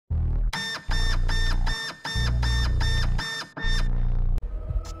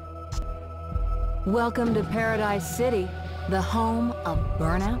Welcome to Paradise City, the home of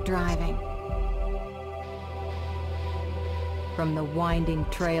burnout driving. From the winding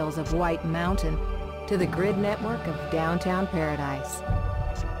trails of White Mountain to the grid network of downtown Paradise,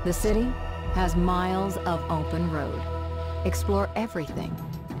 the city has miles of open road. Explore everything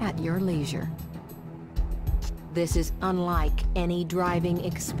at your leisure. This is unlike any driving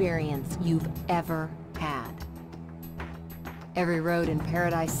experience you've ever had. Every road in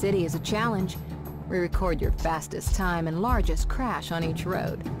Paradise City is a challenge. We record your fastest time and largest crash on each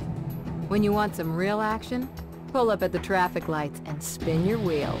road. When you want some real action, pull up at the traffic lights and spin your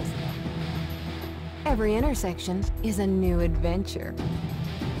wheels. Every intersection is a new adventure.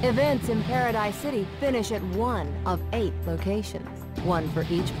 Events in Paradise City finish at one of 8 locations, one for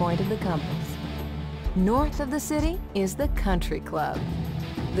each point of the compass. North of the city is the Country Club,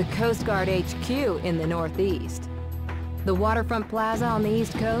 the Coast Guard HQ in the northeast, the Waterfront Plaza on the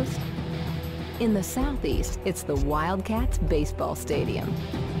East Coast. In the southeast, it's the Wildcats Baseball Stadium,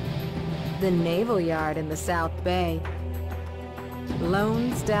 the Naval Yard in the South Bay,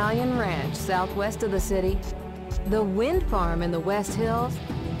 Lone Stallion Ranch southwest of the city, the Wind Farm in the West Hills,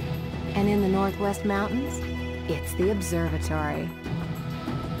 and in the Northwest Mountains, it's the Observatory.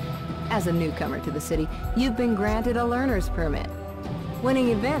 As a newcomer to the city, you've been granted a learner's permit. Winning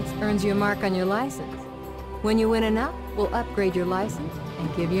events earns you a mark on your license. When you win enough, we'll upgrade your license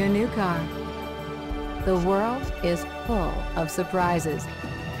and give you a new car. The world is full of surprises.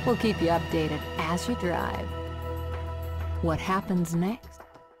 We'll keep you updated as you drive. What happens next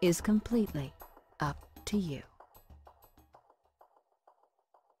is completely up to you.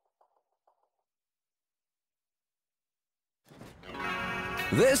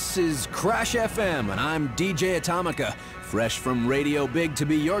 This is Crash FM, and I'm DJ Atomica, fresh from Radio Big to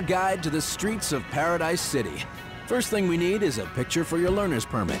be your guide to the streets of Paradise City. First thing we need is a picture for your learner's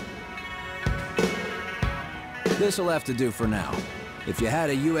permit. This'll have to do for now. If you had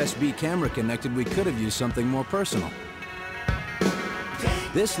a USB camera connected, we could have used something more personal.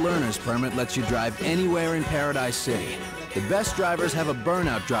 This learner's permit lets you drive anywhere in Paradise City. The best drivers have a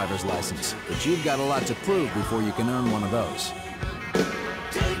burnout driver's license, but you've got a lot to prove before you can earn one of those.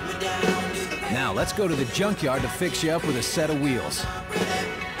 Now let's go to the junkyard to fix you up with a set of wheels.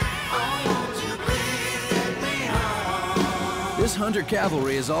 This Hunter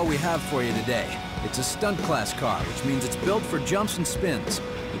Cavalry is all we have for you today. It's a stunt class car, which means it's built for jumps and spins.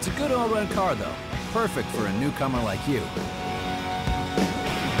 It's a good all-round car though, perfect for a newcomer like you.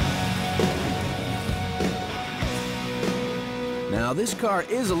 Now this car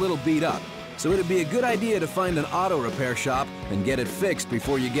is a little beat up, so it'd be a good idea to find an auto repair shop and get it fixed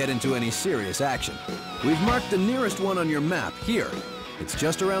before you get into any serious action. We've marked the nearest one on your map here. It's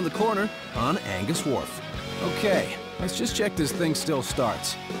just around the corner on Angus Wharf. Okay, let's just check this thing still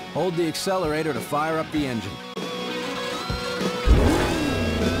starts. Hold the accelerator to fire up the engine.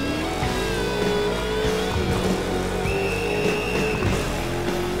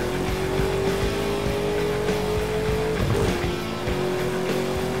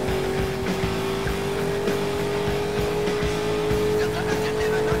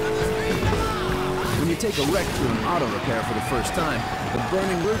 Take a wreck through an auto repair for the first time, the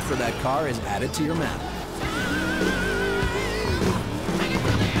burning route for that car is added to your map.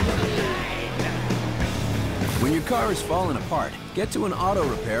 When your car is falling apart, get to an auto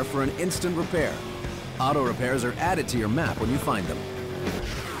repair for an instant repair. Auto repairs are added to your map when you find them.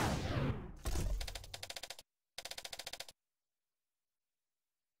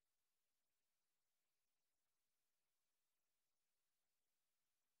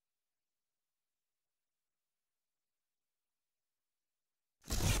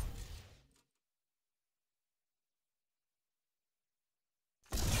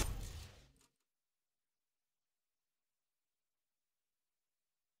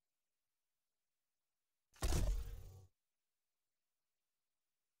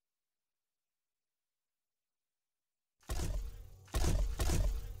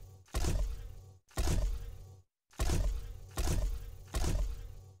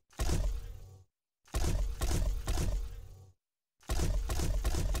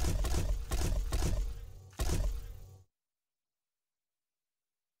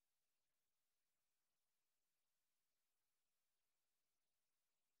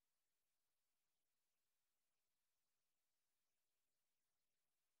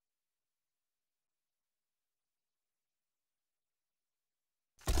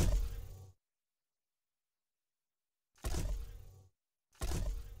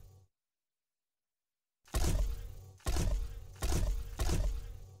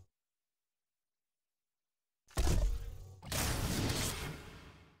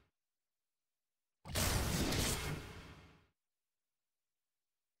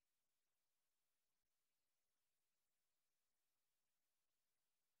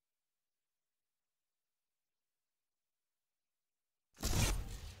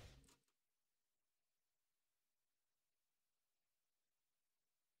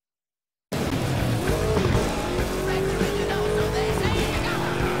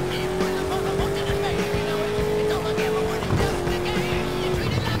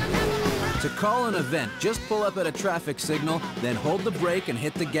 call an event, just pull up at a traffic signal, then hold the brake and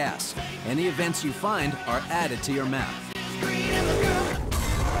hit the gas. Any events you find are added to your map.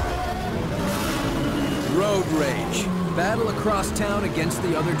 Road Rage. Battle across town against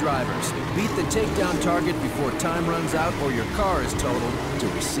the other drivers. Beat the takedown target before time runs out or your car is totaled to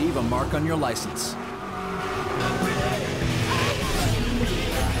receive a mark on your license.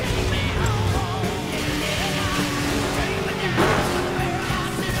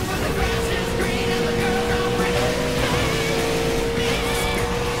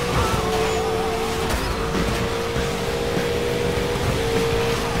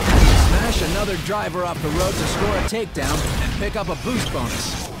 Another driver off the road to score a takedown and pick up a boost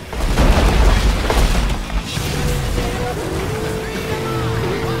bonus.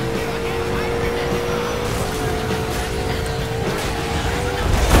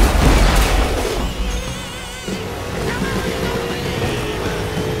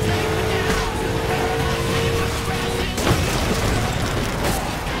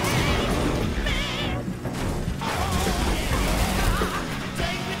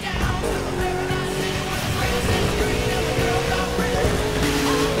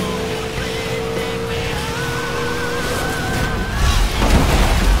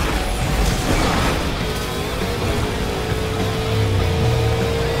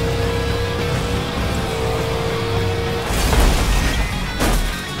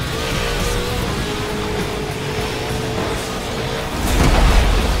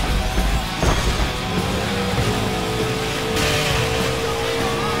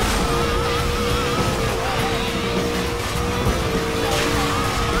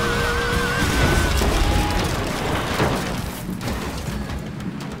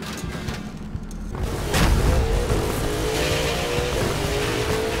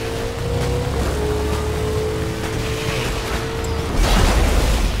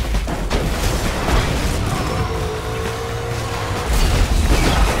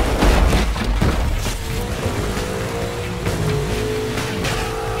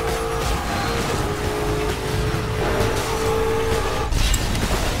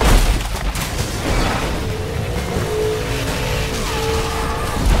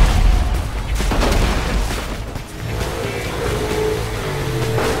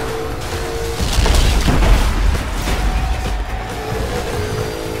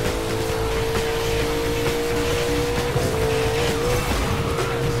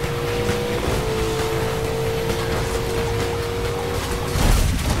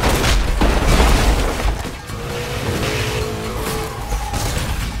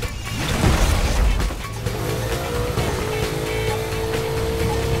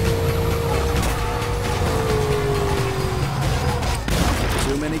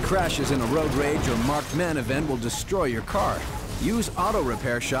 Crashes in a road rage or marked man event will destroy your car. Use auto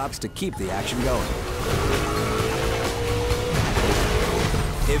repair shops to keep the action going.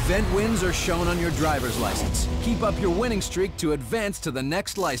 Event wins are shown on your driver's license. Keep up your winning streak to advance to the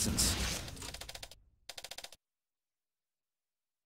next license.